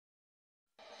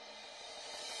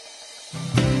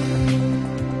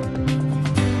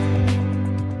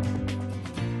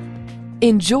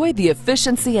Enjoy the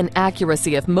efficiency and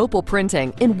accuracy of mobile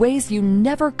printing in ways you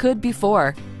never could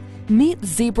before. Meet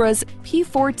Zebra's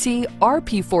P4T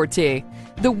RP4T,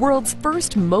 the world's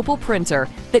first mobile printer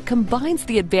that combines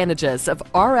the advantages of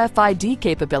RFID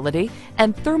capability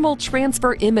and thermal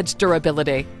transfer image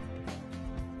durability.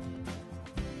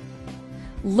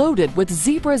 Loaded with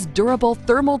Zebra's durable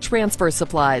thermal transfer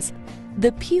supplies,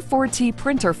 the P4T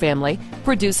printer family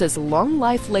produces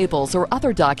long-life labels or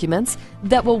other documents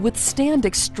that will withstand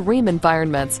extreme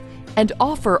environments and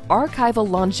offer archival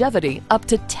longevity up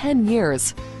to 10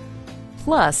 years.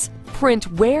 Plus,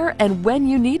 print where and when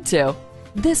you need to.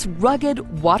 This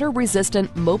rugged,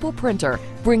 water-resistant mobile printer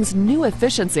brings new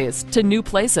efficiencies to new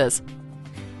places.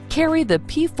 Carry the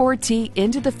P4T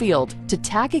into the field to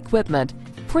tag equipment,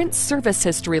 print service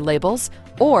history labels,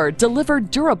 or deliver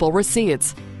durable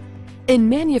receipts. In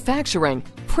manufacturing,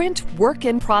 print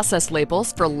work-in-process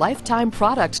labels for lifetime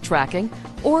product tracking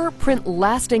or print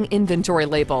lasting inventory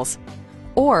labels.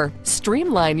 Or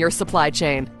streamline your supply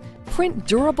chain. Print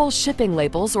durable shipping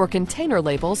labels or container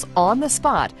labels on the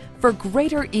spot for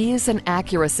greater ease and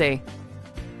accuracy.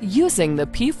 Using the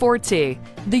P4T,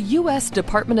 the U.S.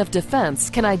 Department of Defense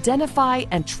can identify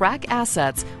and track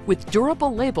assets with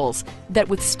durable labels that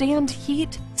withstand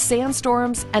heat,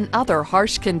 sandstorms, and other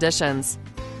harsh conditions.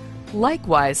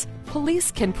 Likewise,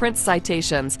 police can print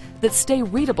citations that stay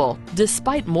readable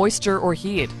despite moisture or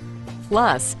heat.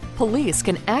 Plus, police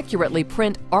can accurately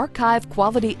print archive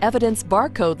quality evidence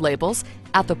barcode labels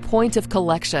at the point of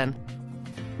collection.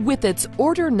 With its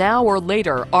Order Now or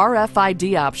Later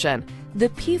RFID option, the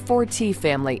P4T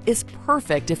family is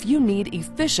perfect if you need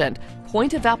efficient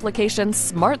point-of-application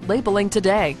smart labeling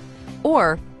today,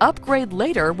 or upgrade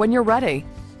later when you're ready.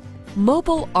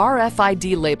 Mobile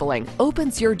RFID labeling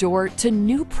opens your door to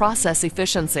new process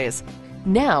efficiencies.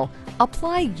 Now,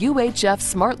 apply UHF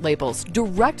smart labels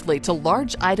directly to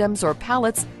large items or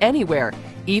pallets anywhere,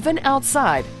 even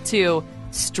outside, to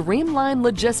streamline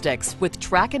logistics with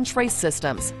track and trace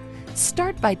systems.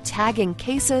 Start by tagging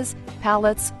cases,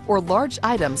 pallets, or large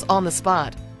items on the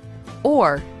spot.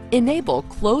 Or enable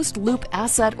closed-loop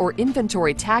asset or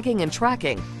inventory tagging and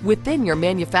tracking within your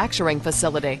manufacturing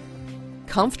facility.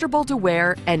 Comfortable to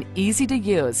wear and easy to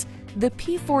use, the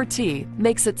P4T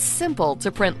makes it simple to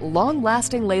print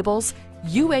long-lasting labels,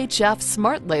 UHF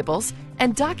smart labels,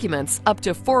 and documents up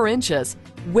to 4 inches,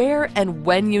 where and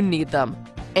when you need them.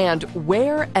 And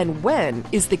where and when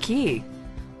is the key.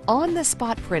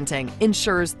 On-the-spot printing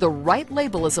ensures the right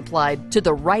label is applied to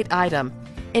the right item,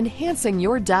 enhancing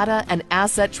your data and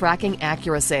asset tracking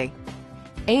accuracy.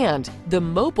 And the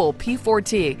mobile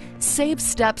P4T saves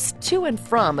steps to and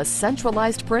from a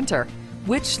centralized printer,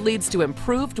 which leads to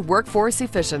improved workforce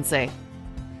efficiency.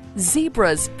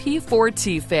 Zebra's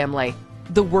P4T family,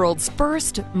 the world's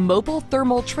first mobile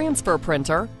thermal transfer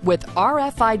printer with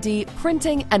RFID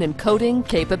printing and encoding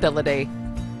capability.